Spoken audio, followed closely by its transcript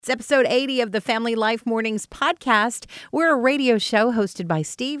It's episode 80 of the Family Life Mornings podcast. We're a radio show hosted by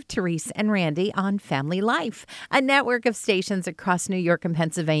Steve, Therese, and Randy on Family Life, a network of stations across New York and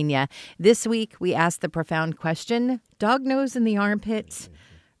Pennsylvania. This week, we asked the profound question, dog nose in the armpit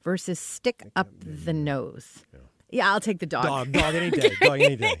versus stick up the nose. Yeah, I'll take the dog. Dog any day. Dog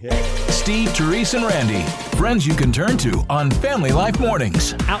any day. Yeah. Steve, Therese, and Randy. Friends you can turn to on Family Life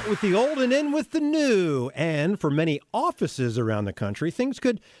Mornings. Out with the old and in with the new. And for many offices around the country, things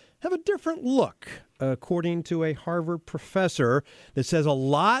could have a different look, according to a Harvard professor that says a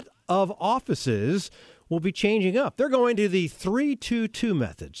lot of offices will be changing up. They're going to the 3-2-2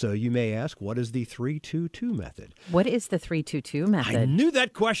 method. So you may ask, what is the 3-2-2 method? What is the 3-2-2 method? I knew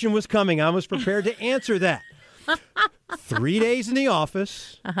that question was coming. I was prepared to answer that. 3 days in the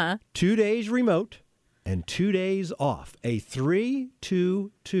office, 2 days remote, and 2 days off. A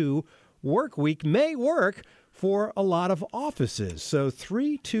 3-2-2 work week may work for a lot of offices. So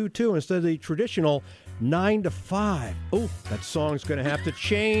 3-2-2 instead of the traditional 9 to 5. Oh, that song's going to have to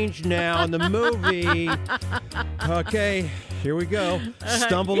change now in the movie. Okay, here we go.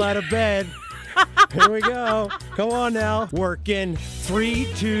 Stumbled out of bed. Here we go. Come on now. Working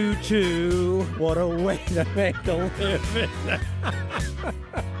 3-2-2. What a way to make a living.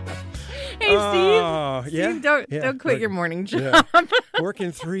 Hey, Steve. Yeah. Steve, don't quit your morning job. Yeah.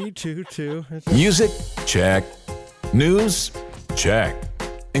 Working 3-2-2. Music? Check. News? Check.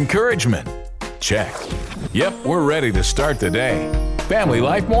 Encouragement? Check. Yep, we're ready to start the day. Family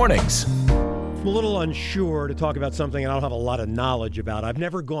Life Mornings. I'm a little unsure to talk about something I don't have a lot of knowledge about. I've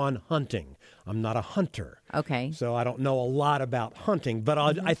never gone hunting. I'm not a hunter. Okay. So I don't know a lot about hunting, but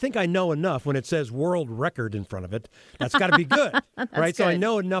I think I know enough when it says world record in front of it. That's got to be good, right? So I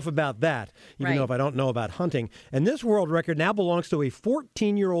know enough about that, even though if I don't know about hunting. And this world record now belongs to a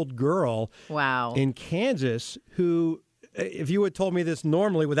 14-year-old girl in Kansas who, if you had told me this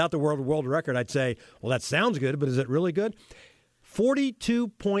normally without the world record, I'd say, well, that sounds good, but is it really good?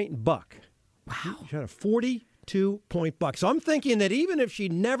 42-point buck. Wow. She had a 42-point buck. So I'm thinking that even if she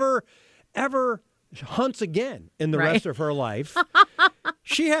never ever hunts again in the rest of her life,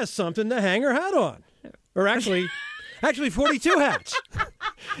 she has something to hang her hat on. Or actually 42 hats,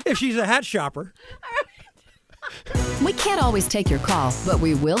 if she's a hat shopper. We can't always take your call, but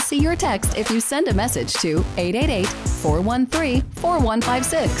we will see your text if you send a message to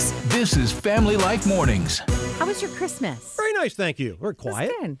 888-413-4156. This is Family Life Mornings. How was your Christmas? Very nice, thank you. Very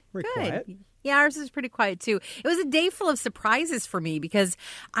quiet. Good. Very Good. quiet. Yeah, ours is pretty quiet, too. It was a day full of surprises for me because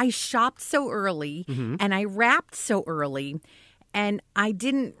I shopped so early and I wrapped so early, and I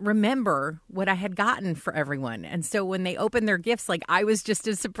didn't remember what I had gotten for everyone. And so when they opened their gifts, I was just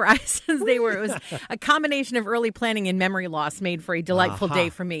as surprised as they were. It was a combination of early planning and memory loss made for a delightful day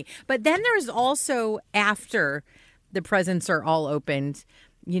for me. But then there's also, after the presents are all opened,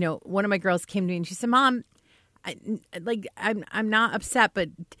 one of my girls came to me and she said, Mom, I'm not upset, but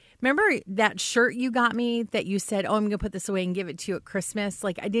remember that shirt you got me that you said, oh, I'm going to put this away and give it to you at Christmas?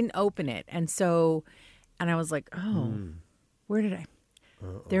 I didn't open it. And I was like, where did I?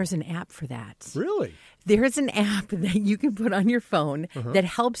 There's an app for that. Really? There's an app that you can put on your phone that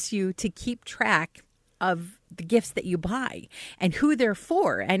helps you to keep track of the gifts that you buy and who they're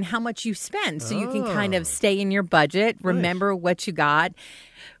for and how much you spend. So you can kind of stay in your budget, remember what you got,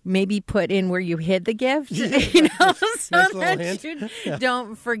 maybe put in where you hid the gift, so that you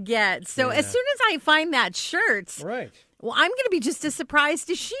don't forget. So as soon as I find that shirt, well, I'm going to be just as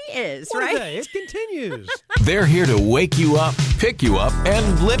surprised as she is, right? It continues. They're here to wake you up, pick you up,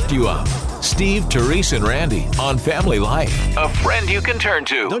 and lift you up. Steve, Therese, and Randy on Family Life. A friend you can turn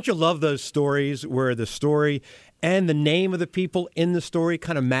to. Don't you love those stories where the story and the name of the people in the story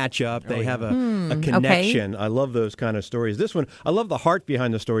kind of match up? They have a connection. Okay. I love those kind of stories. This one, I love the heart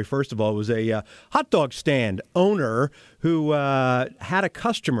behind the story. First of all, it was a hot dog stand owner who had a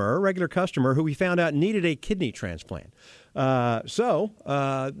regular customer, who we found out needed a kidney transplant. So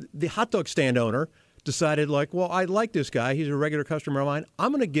the hot dog stand owner decided, I like this guy. He's a regular customer of mine.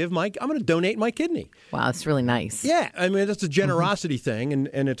 I'm going to donate my kidney. Wow, that's really nice. Yeah, I mean, that's a generosity thing,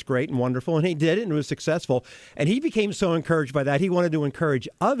 and it's great and wonderful. And he did it, and it was successful. And he became so encouraged by that, he wanted to encourage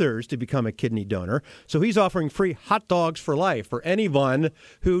others to become a kidney donor. So he's offering free hot dogs for life for anyone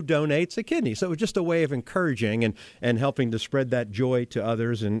who donates a kidney. So it was just a way of encouraging and helping to spread that joy to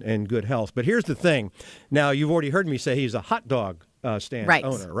others and good health. But here's the thing. Now, you've already heard me say he's a hot dog stand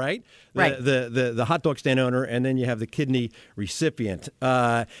owner, right? The hot dog stand owner, and then you have the kidney recipient.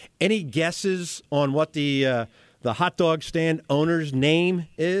 Any guesses on what the the hot dog stand owner's name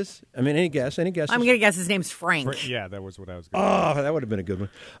is? I mean, any guess? I'm going to guess his name's Frank. Yeah, that was what I was going Oh, that would have been a good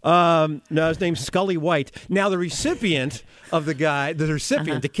one. No, his name's Scully White. Now, the recipient of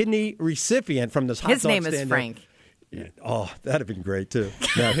the kidney recipient from this hot His dog stand. name is Frank. Yeah. Oh, that'd have been great too.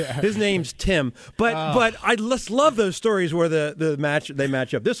 No, his name's Tim. But I just love those stories where they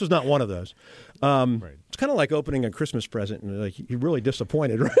match up. This was not one of those. Right. It's kind of like opening a Christmas present and like you're really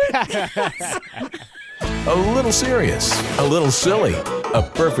disappointed, right? A little serious, a little silly. A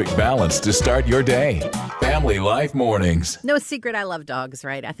perfect balance to start your day. Family Life Mornings. No secret, I love dogs,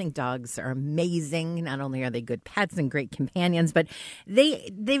 right? I think dogs are amazing. Not only are they good pets and great companions, but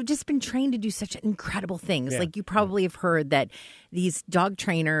they've just been trained to do such incredible things. Yeah. Like you probably have heard that these dog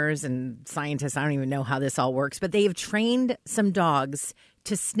trainers and scientists, I don't even know how this all works, but they have trained some dogs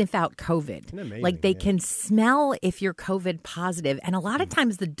to sniff out COVID. Isn't that amazing? Like they can smell if you're COVID positive. And a lot of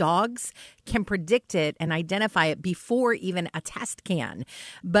times the dogs can predict it and identify it before even a test can.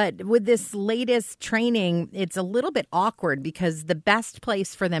 But with this latest training, it's a little bit awkward because the best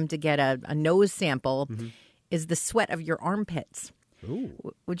place for them to get a nose sample is the sweat of your armpits. Ooh.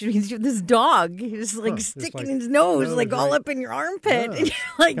 Which means this dog is sticking his nose all up in your armpit. Yeah.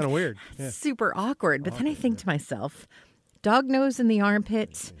 Like, kind of weird. Yeah. Super awkward. But then I think to myself, dog nose in the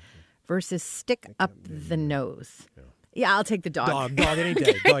armpit versus stick up the nose. Yeah, I'll take the dog. Dog any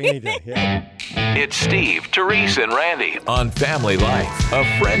day. Dog any day. Yeah. It's Steve, Therese, and Randy on Family Life.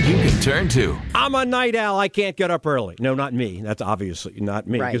 A friend you can turn to. I'm a night owl. I can't get up early. No, not me. That's obviously not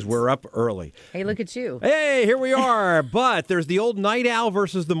me because Right. we're up early. Hey, look at you. Hey, here we are. But there's the old night owl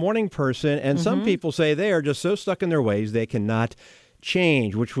versus the morning person. And some people say they are just so stuck in their ways they cannot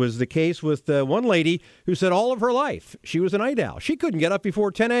change, which was the case with one lady who said all of her life she was a night owl. She couldn't get up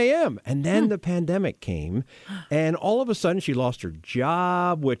before 10 a.m. And then the pandemic came, and all of a sudden she lost her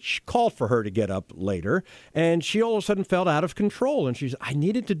job, which called for her to get up later. And she all of a sudden felt out of control. And she said, I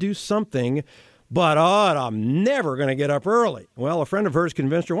needed to do something, but I'm never going to get up early. Well, a friend of hers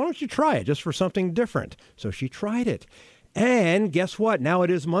convinced her, why don't you try it just for something different? So she tried it. And guess what? Now it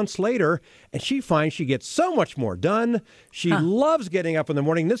is months later, and she finds she gets so much more done. She loves getting up in the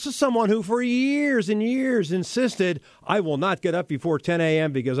morning. This is someone who for years and years insisted, I will not get up before 10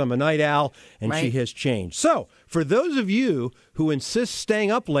 a.m. because I'm a night owl, and she Right. has changed. So for those of you who insist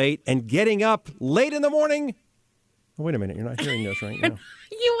staying up late and getting up late in the morning, oh, wait a minute, you're not hearing this right now.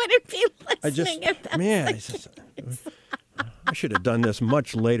 You wouldn't be listening if that's I should have done this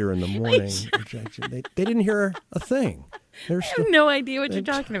much later in the morning. They didn't hear a thing. They're I still, have no idea what you're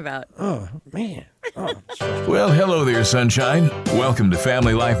talking about. oh, man. Oh, Well, hello there, sunshine. Welcome to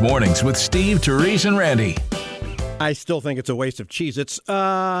Family Life Mornings with Steve, Therese, and Randy. I still think it's a waste of Cheez-Its.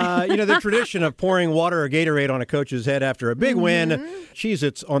 The tradition of pouring water or Gatorade on a coach's head after a big win.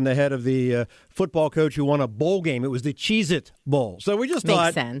 Cheez-Its on the head of the football coach who won a bowl game. It was the Cheez-It Bowl. So we just Makes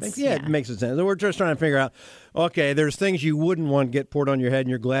thought... sense, Yeah, yeah. it makes sense. So we're just trying to figure out, okay, there's things you wouldn't want to get poured on your head, and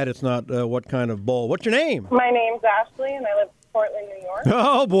you're glad it's not what kind of bowl. What's your name? My name's Ashley, and I live in Portland, New York.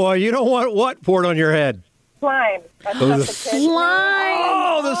 Oh, boy, you don't want what poured on your head? Slime. That's Oh, what the the kids Slime.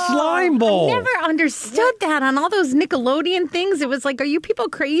 Oh, the slime bowl. Never understood that on all those Nickelodeon things. It was like, are you people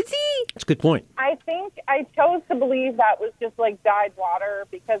crazy? That's a good point. I think I chose to believe that was just like dyed water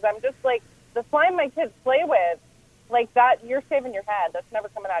because I'm just like, the slime my kids play with, like that, you're shaving your head. That's never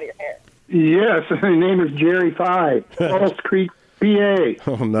coming out of your hair. Yes, my name is Jerry Five, Falls Creek, PA.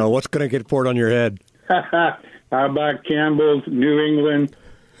 Oh, no, what's going to get poured on your head? How about Campbell's New England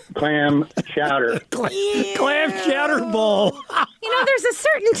clam chowder? Clam chowder bowl. There's a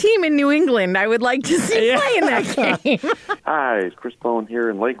certain team in New England I would like to see play in that game. Hi, it's Chris Bone here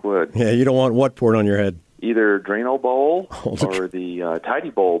in Lakewood. Yeah, you don't want what poured on your head? Either Drano Bowl the or the Tidy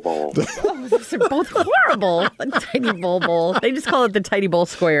Bowl Bowl. Oh, those are both horrible. The Tidy Bowl. They just call it the Tidy Bowl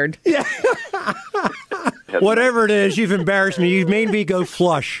squared. Whatever it is, you've embarrassed me. You've made me go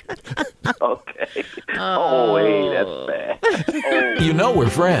flush. Okay. Oh, hey, that's bad. Oh. You know we're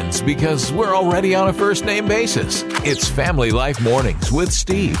friends because we're already on a first name basis. It's Family Life Mornings with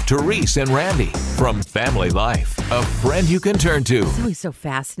Steve, Therese, and Randy from Family Life. A friend you can turn to. It's always so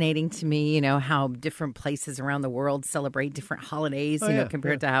fascinating to me, how different places around the world celebrate different holidays,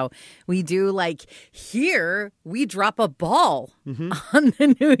 compared to how we do. Like here, we drop a ball on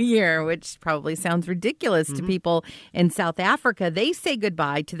the New Year, which probably sounds ridiculous to people in South Africa. They say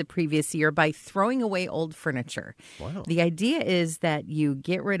goodbye to the previous year by throwing away old furniture. Wow. The idea is that you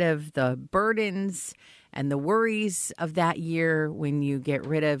get rid of the burdens and the worries of that year when you get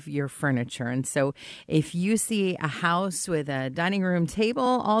rid of your furniture. And so if you see a house with a dining room table,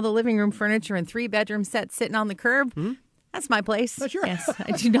 all the living room furniture, and 3-bedroom sets sitting on the curb, That's my place. That's your Yes,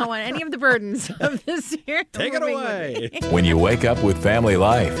 I do not want any of the burdens of this year. Take it moving away. with me. When you wake up with family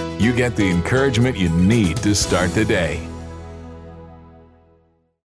life, you get the encouragement you need to start the day.